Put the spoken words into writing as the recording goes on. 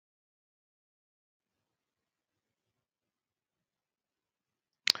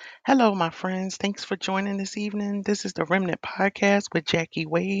Hello, my friends. Thanks for joining this evening. This is the Remnant Podcast with Jackie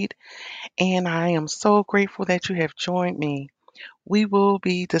Wade, and I am so grateful that you have joined me. We will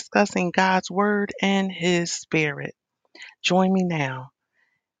be discussing God's Word and His Spirit. Join me now.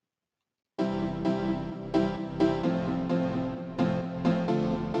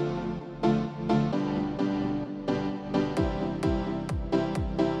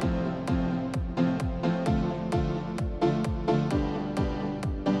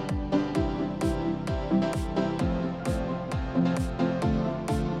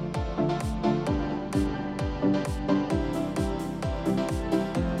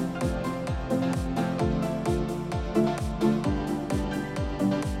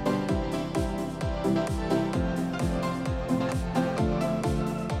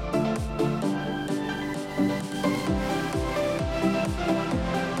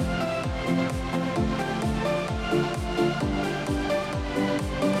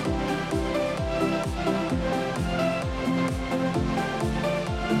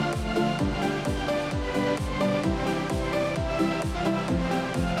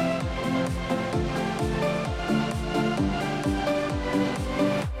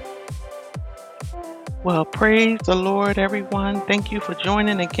 Well, praise the Lord, everyone. Thank you for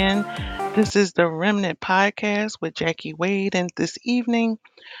joining again. This is the Remnant Podcast with Jackie Wade, and this evening,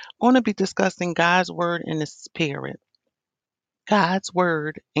 I'm going to be discussing God's Word and His Spirit. God's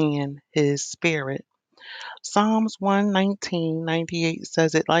Word and His Spirit. Psalms 119:98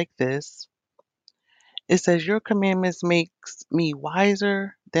 says it like this. It says, Your commandments makes me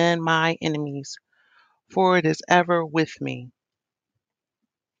wiser than my enemies, for it is ever with me.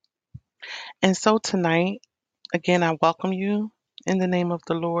 And so tonight, again, I welcome you in the name of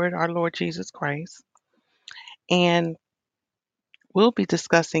the Lord, our Lord Jesus Christ. And we'll be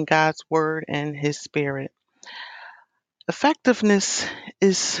discussing God's Word and His Spirit. Effectiveness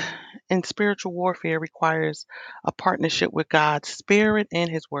is in spiritual warfare requires a partnership with God's Spirit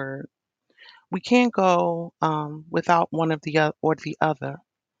and His Word. We can't go without one of the other.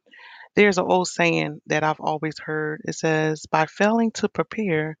 There's an old saying that I've always heard. It says, by failing to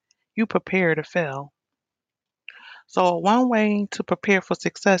prepare, you prepare to fail. So, one way to prepare for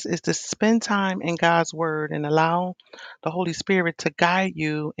success is to spend time in God's Word and allow the Holy Spirit to guide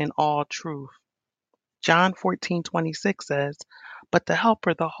you in all truth. John 14:26 says, But the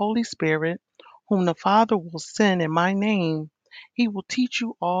Helper, the Holy Spirit, whom the Father will send in my name, he will teach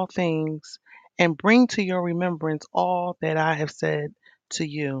you all things and bring to your remembrance all that I have said to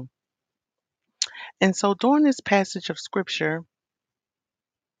you. And so during this passage of scripture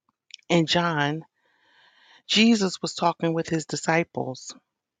in John, Jesus was talking with his disciples.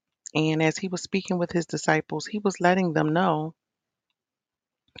 And as he was speaking with his disciples, he was letting them know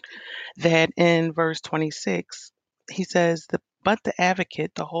that in verse 26, he says, But the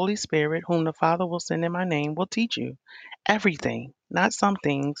advocate, the Holy Spirit, whom the Father will send in my name, will teach you everything, not some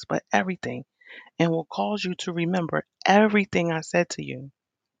things, but everything, and will cause you to remember everything I said to you.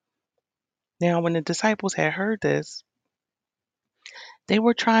 Now, when the disciples had heard this, they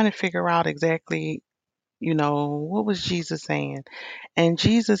were trying to figure out exactly, what was Jesus saying? And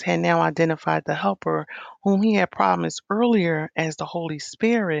Jesus had now identified the helper whom he had promised earlier as the Holy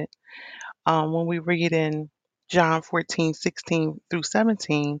Spirit. When we read in John 14:16 through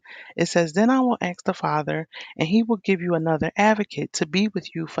 17, it says, Then I will ask the Father, and he will give you another advocate to be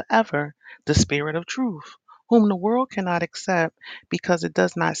with you forever, the Spirit of truth, whom the world cannot accept because it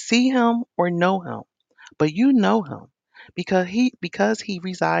does not see him or know him. But you know him, because he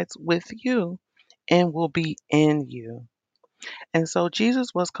resides with you and will be in you. And so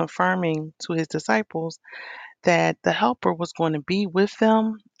Jesus was confirming to his disciples that the helper was going to be with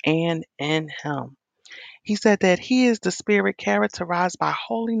them and in him. He said that he is the spirit characterized by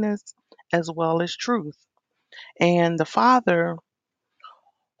holiness as well as truth. And the Father,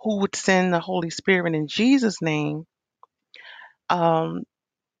 who would send the Holy Spirit in Jesus' name, um,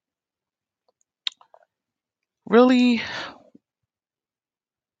 really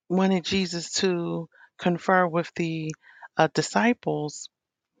wanted Jesus to confer with the disciples.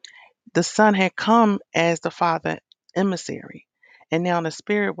 The Son had come as the Father emissary, and now the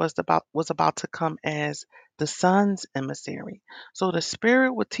Spirit was about to come as the Son's emissary. So the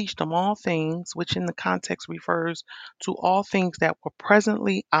Spirit would teach them all things, which in the context refers to all things that were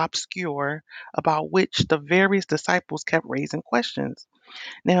presently obscure, about which the various disciples kept raising questions.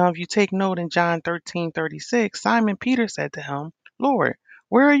 Now, if you take note in John 13:36, Simon Peter said to him, Lord,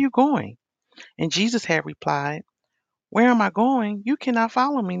 where are you going? And Jesus had replied, Where am I going? You cannot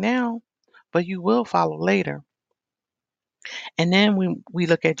follow me now, but you will follow later. And then we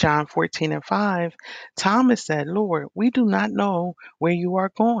look at John 14 and 5, Thomas said, Lord, we do not know where you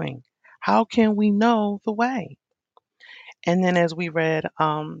are going. How can we know the way? And then as we read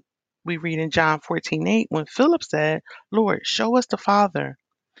in John 14:8, when Philip said, Lord, show us the Father,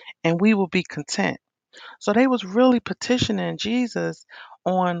 and we will be content. So they was really petitioning Jesus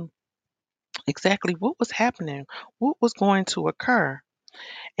on exactly what was happening, what was going to occur.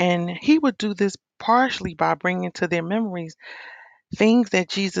 And he would do this partially by bringing to their memories things that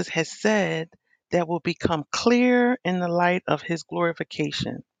Jesus has said that will become clear in the light of his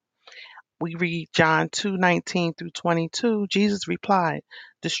glorification. We read John 2:19 through 22. Jesus replied,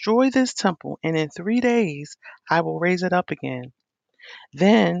 destroy this temple, and in 3 days I will raise it up again.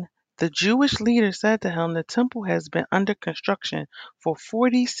 Then the Jewish leader said to him, the temple has been under construction for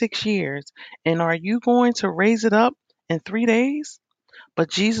 46 years, and are you going to raise it up in 3 days? But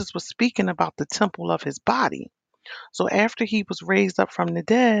Jesus was speaking about the temple of his body. So after he was raised up from the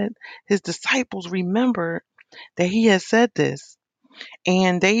dead, his disciples remembered that he had said this,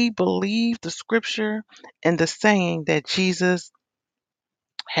 and they believed the scripture and the saying that Jesus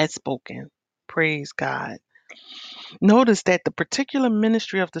had spoken. Praise God. Notice that the particular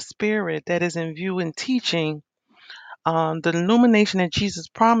ministry of the Spirit that is in view in teaching, the illumination that Jesus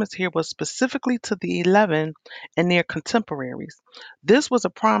promised here was specifically to the 11 and their contemporaries. This was a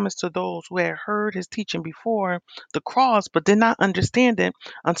promise to those who had heard his teaching before the cross but did not understand it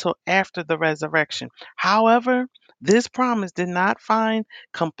until after the resurrection. However, this promise did not find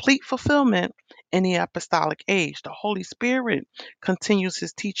complete fulfillment in the apostolic age. The Holy Spirit continues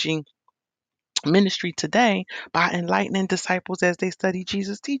his teaching ministry today by enlightening disciples as they study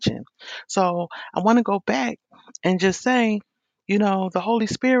Jesus' teaching. So I want to go back and just say, the Holy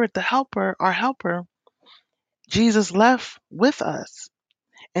Spirit, the helper, our helper, Jesus left with us.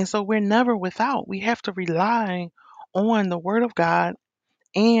 And so we're never without. We have to rely on the Word of God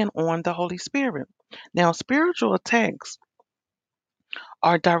and on the Holy Spirit. Now, spiritual attacks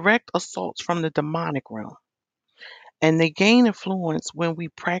are direct assaults from the demonic realm, and they gain influence when we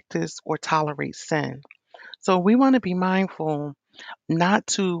practice or tolerate sin. So we want to be mindful not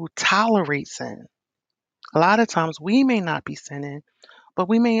to tolerate sin. A lot of times we may not be sinning, but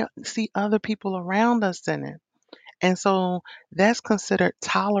we may see other people around us sinning. And so that's considered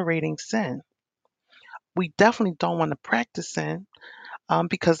tolerating sin. We definitely don't want to practice sin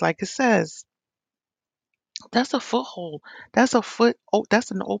because, like it says, that's a foothold. That's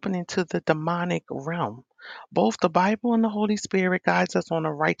an opening to the demonic realm. Both the Bible and the Holy Spirit guides us on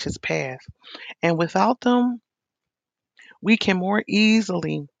a righteous path. And without them, we can more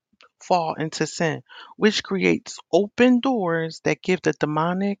easily fall into sin, which creates open doors that give the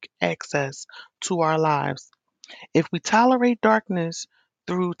demonic access to our lives. If we tolerate darkness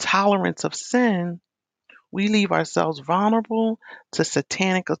through tolerance of sin, we leave ourselves vulnerable to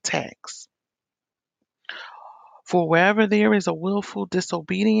satanic attacks. For wherever there is a willful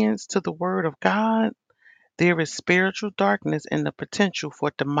disobedience to the word of God, there is spiritual darkness and the potential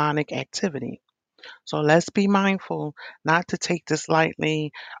for demonic activity. So let's be mindful not to take this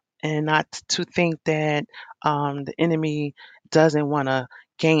lightly and not to think that the enemy doesn't want to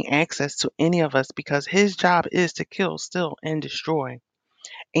gain access to any of us because his job is to kill, steal, and destroy.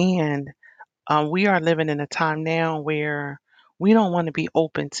 And we are living in a time now where we don't want to be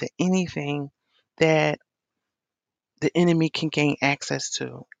open to anything that the enemy can gain access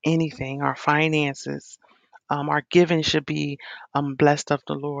to. Anything, our finances, our giving should be blessed of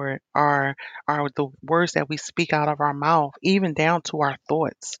the Lord. Our the words that we speak out of our mouth, even down to our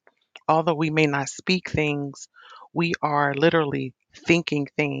thoughts. Although we may not speak things, we are literally thinking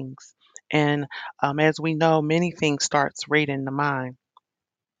things. And as we know, many things starts right in the mind.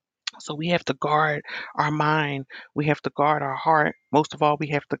 So we have to guard our mind. We have to guard our heart. Most of all, we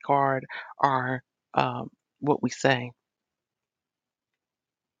have to guard our what we say.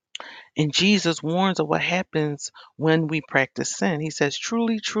 And Jesus warns of what happens when we practice sin. He says,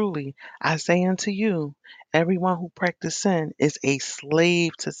 truly, truly, I say unto you, everyone who practices sin is a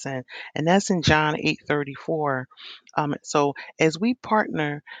slave to sin. And that's in John 8:34. So as we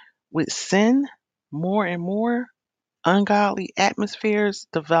partner with sin more and more, ungodly atmospheres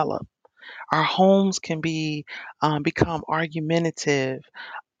develop. Our homes can become argumentative,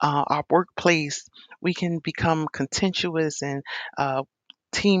 our workplace, we can become contentious and uh,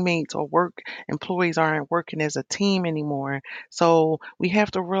 teammates or work employees aren't working as a team anymore. So we have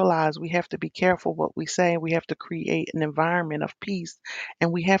to realize we have to be careful what we say. We have to create an environment of peace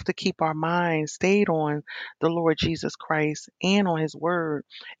and we have to keep our minds stayed on the Lord Jesus Christ and on his word.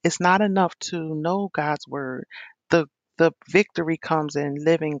 It's not enough to know God's word. The the victory comes in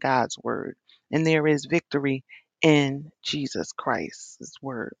living God's word. And there is victory in Jesus Christ's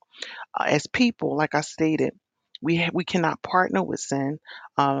word. As people, like I stated, we cannot partner with sin.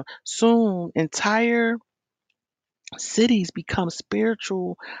 Soon, entire cities become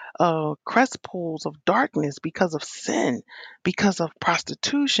spiritual cesspools of darkness because of sin, because of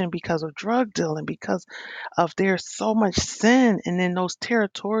prostitution, because of drug dealing, because of there's so much sin, and then those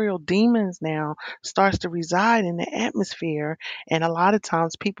territorial demons now starts to reside in the atmosphere. And a lot of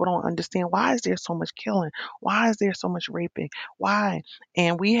times people don't understand, why is there so much killing, why is there so much raping, why?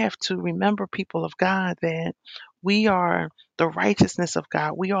 And we have to remember, people of God, that we are the righteousness of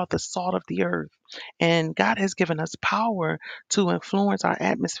God, we are the salt of the earth, and God has given us power to influence our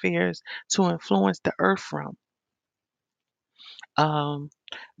atmospheres, to influence the earth from. Um,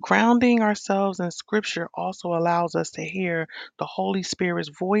 Grounding ourselves in Scripture also allows us to hear the Holy Spirit's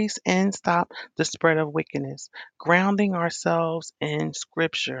voice and stop the spread of wickedness. Grounding ourselves in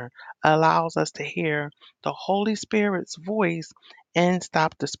Scripture allows us to hear the Holy Spirit's voice and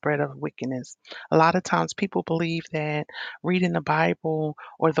stop the spread of wickedness. A lot of times people believe that reading the Bible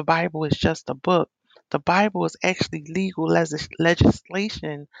or the Bible is just a book. The Bible is actually legal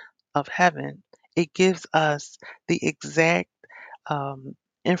legislation of heaven. It gives us the exact um,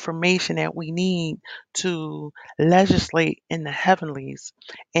 information that we need to legislate in the heavenlies.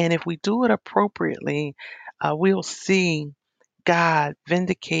 And if we do it appropriately, we'll see God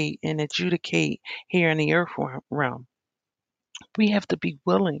vindicate and adjudicate here in the earth realm. We have to be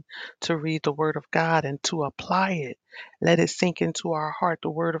willing to read the Word of God and to apply it. Let it sink into our heart. The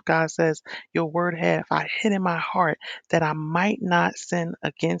Word of God says, "Your word have I hid in my heart that I might not sin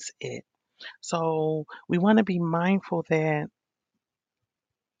against it." So we want to be mindful that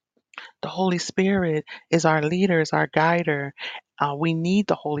the Holy Spirit is our leader, is our guider. We need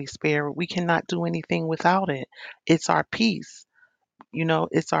the Holy Spirit. We cannot do anything without it. It's our peace.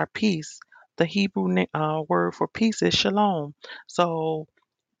 It's our peace. The Hebrew word for peace is shalom. So,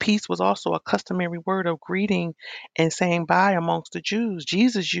 peace was also a customary word of greeting and saying bye amongst the Jews.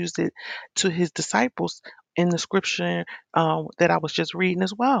 Jesus used it to his disciples in the scripture that I was just reading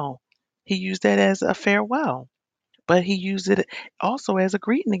as well. He used that as a farewell, but he used it also as a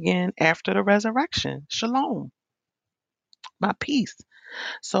greeting again after the resurrection. Shalom, my peace.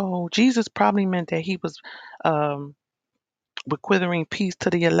 So Jesus probably meant that he was um, bequeathing peace to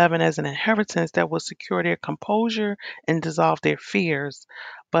the 11 as an inheritance that will secure their composure and dissolve their fears.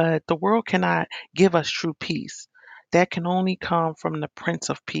 But the world cannot give us true peace. That can only come from the Prince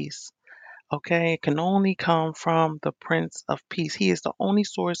of Peace. Okay, it can only come from the Prince of Peace. He is the only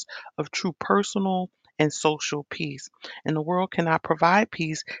source of true personal and social peace. And the world cannot provide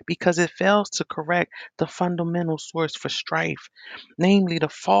peace because it fails to correct the fundamental source for strife, namely the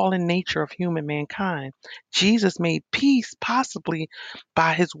fallen nature of human mankind. Jesus made peace possibly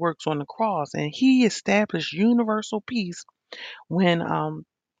by his works on the cross, and he established universal peace when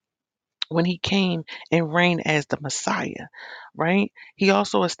when he came and reigned as the Messiah, right? He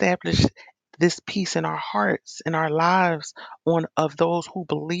also established this peace in our hearts, in our lives, on of those who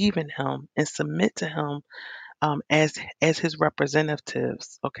believe in him and submit to him as his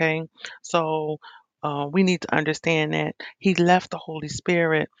representatives. Okay, so we need to understand that he left the Holy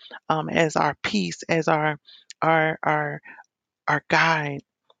Spirit as our peace, as our our our guide,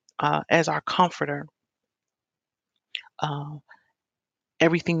 as our comforter, uh,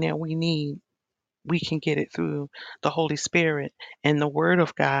 everything that we need. We can get it through the Holy Spirit, and the Word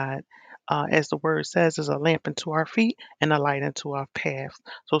of God, as the Word says, is a lamp unto our feet and a light unto our path.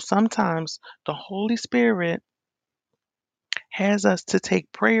 So sometimes the Holy Spirit has us to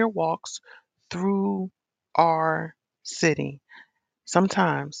take prayer walks through our city.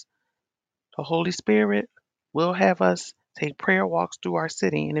 Sometimes the Holy Spirit will have us take prayer walks through our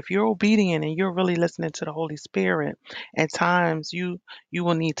city. And if you're obedient and you're really listening to the Holy Spirit, at times you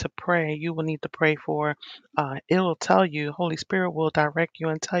will need to pray. You will need to pray for it will tell you, Holy Spirit will direct you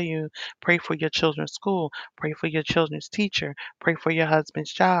and tell you, pray for your children's school, pray for your children's teacher, pray for your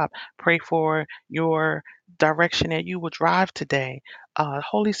husband's job, pray for your direction that you will drive today.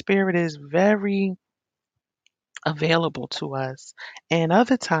 Holy Spirit is very available to us. And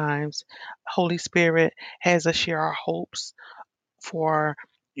other times, Holy Spirit has us share our hopes for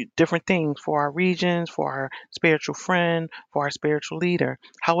different things, for our regions, for our spiritual friend, for our spiritual leader.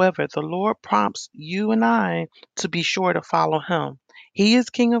 However, the Lord prompts you and I to be sure to follow him. He is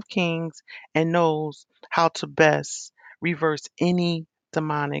King of Kings and knows how to best reverse any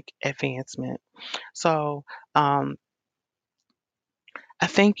demonic advancement. So, um, I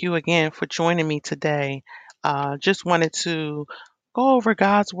thank you again for joining me today. Just wanted to go over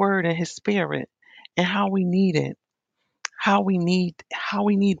God's word and his spirit and how we need it, how we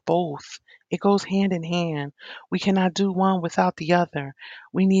need both It goes hand in hand. We cannot do one without the other.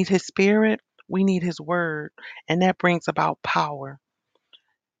 We need His Spirit, we need His Word, and that brings about power.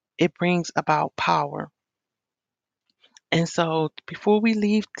 It brings about power. And so before we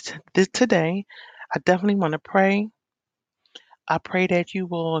leave today, I definitely want to pray. I pray that you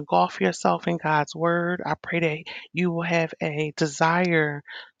will engulf yourself in God's word. I pray that you will have a desire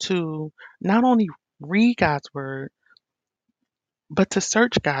to not only read God's word, but to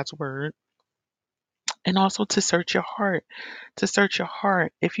search God's word and also to search your heart. To search your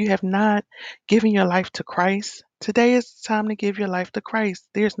heart. If you have not given your life to Christ, today is the time to give your life to Christ.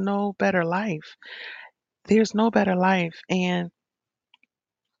 There's no better life. There's no better life. And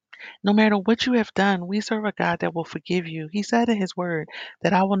no matter what you have done, we serve a God that will forgive you. He said in His word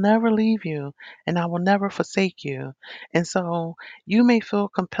that I will never leave you and I will never forsake you. And so you may feel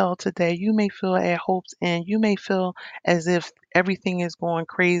compelled today. You may feel at hope's end. You may feel as if everything is going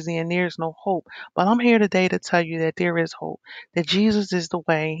crazy and there's no hope. But I'm here today to tell you that there is hope, that Jesus is the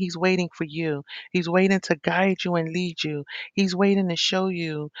way. He's waiting for you. He's waiting to guide you and lead you. He's waiting to show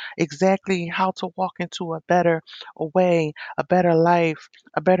you exactly how to walk into a better way, a better life,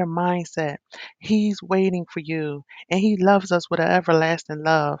 a better mindset. He's waiting for you and He loves us with an everlasting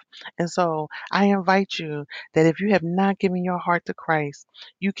love. And so I invite you that if you have not given your heart to Christ,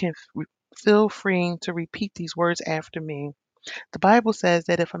 you can feel free to repeat these words after me. The Bible says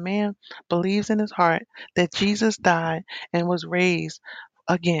that if a man believes in his heart that Jesus died and was raised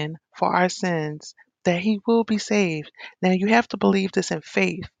again for our sins, that he will be saved. Now you have to believe this in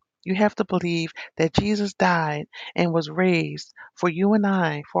faith. You have to believe that Jesus died and was raised for you and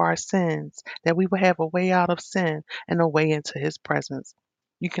I, for our sins, that we will have a way out of sin and a way into His presence.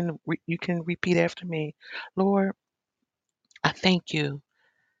 You can repeat after me. Lord, I thank you.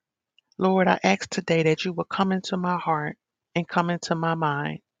 Lord, I ask today that you will come into my heart and come into my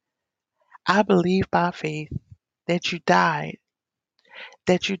mind. I believe by faith that you died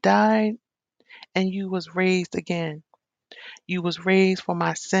and you was raised again. You was raised for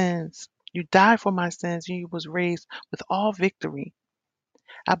my sins. You died for my sins and you was raised with all victory.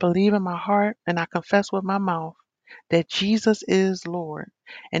 I believe in my heart and I confess with my mouth that Jesus is Lord.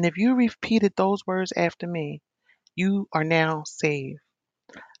 And if you repeated those words after me, you are now saved.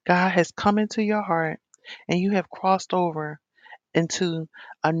 God has come into your heart and you have crossed over into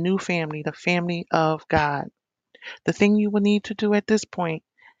a new family, the family of God. The thing you will need to do at this point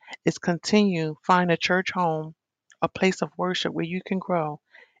is continue, find a church home, a place of worship where you can grow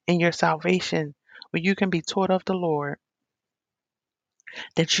in your salvation, where you can be taught of the Lord,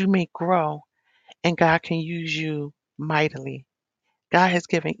 that you may grow and God can use you mightily. God has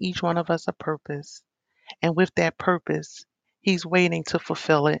given each one of us a purpose, and with that purpose, He's waiting to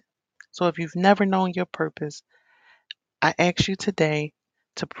fulfill it. So if you've never known your purpose, I ask you today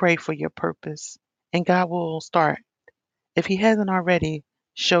to pray for your purpose, and God will start, if He hasn't already,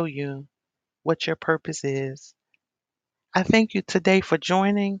 show you what your purpose is. I thank you today for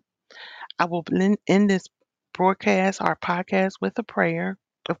joining. I will end this broadcast, our podcast, with a prayer,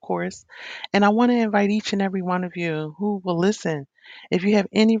 of course. And I want to invite each and every one of you who will listen. If you have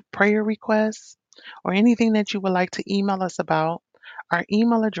any prayer requests or anything that you would like to email us about, our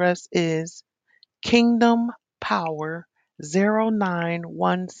email address is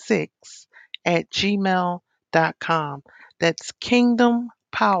kingdompower0916@gmail.com. That's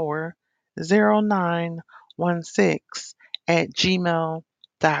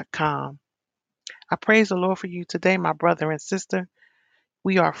kingdompower0916@gmail.com. I praise the Lord for you today, my brother and sister.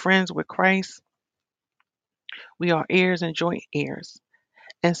 We are friends with Christ. We are heirs and joint heirs.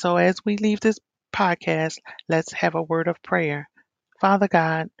 And so, as we leave this podcast, let's have a word of prayer. Father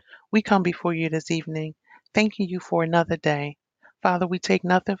God, we come before you this evening, thanking you for another day. Father, we take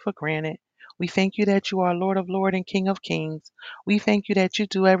nothing for granted. We thank you that you are Lord of Lords and King of Kings. We thank you that you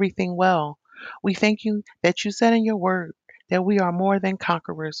do everything well. We thank you that you said in your word that we are more than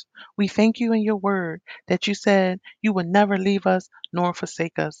conquerors. We thank you in your word that you said you would never leave us nor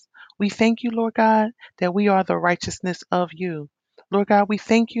forsake us. We thank you, Lord God, that we are the righteousness of you. Lord God, we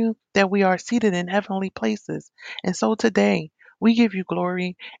thank you that we are seated in heavenly places. And so today, we give you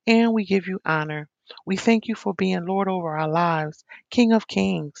glory and we give you honor. We thank you for being Lord over our lives, King of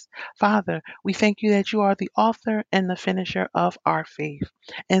Kings. Father, we thank you that you are the author and the finisher of our faith.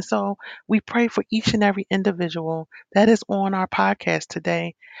 And so we pray for each and every individual that is on our podcast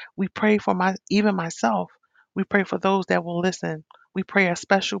today. We pray for even myself. We pray for those that will listen. We pray a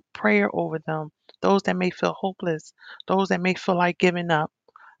special prayer over them, those that may feel hopeless, those that may feel like giving up.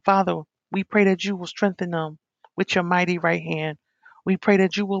 Father, we pray that you will strengthen them with your mighty right hand. We pray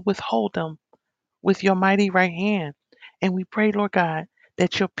that you will withhold them with your mighty right hand. And we pray, Lord God,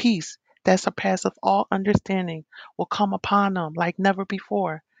 that your peace that surpasseth all understanding will come upon them like never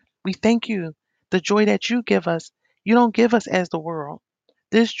before. We thank you. The joy that you give us, you don't give us as the world.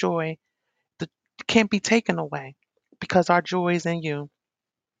 This joy the, can't be taken away because our joy is in you.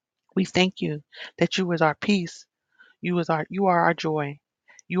 We thank you that you is our peace. You are our joy.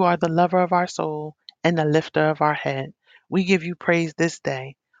 You are the lover of our soul and the lifter of our head. We give you praise this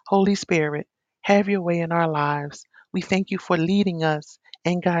day. Holy Spirit, have your way in our lives. We thank you for leading us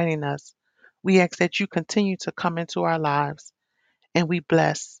and guiding us. We ask that you continue to come into our lives and we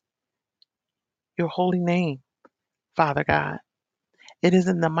bless your holy name, Father God. It is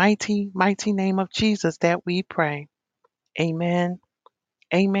in the mighty, mighty name of Jesus that we pray. Amen,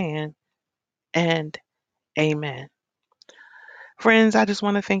 amen, and amen. Friends, I just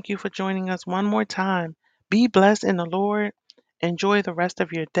want to thank you for joining us one more time. Be blessed in the Lord. Enjoy the rest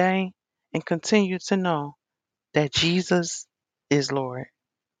of your day and continue to know that Jesus is Lord.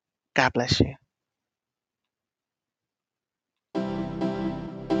 God bless you.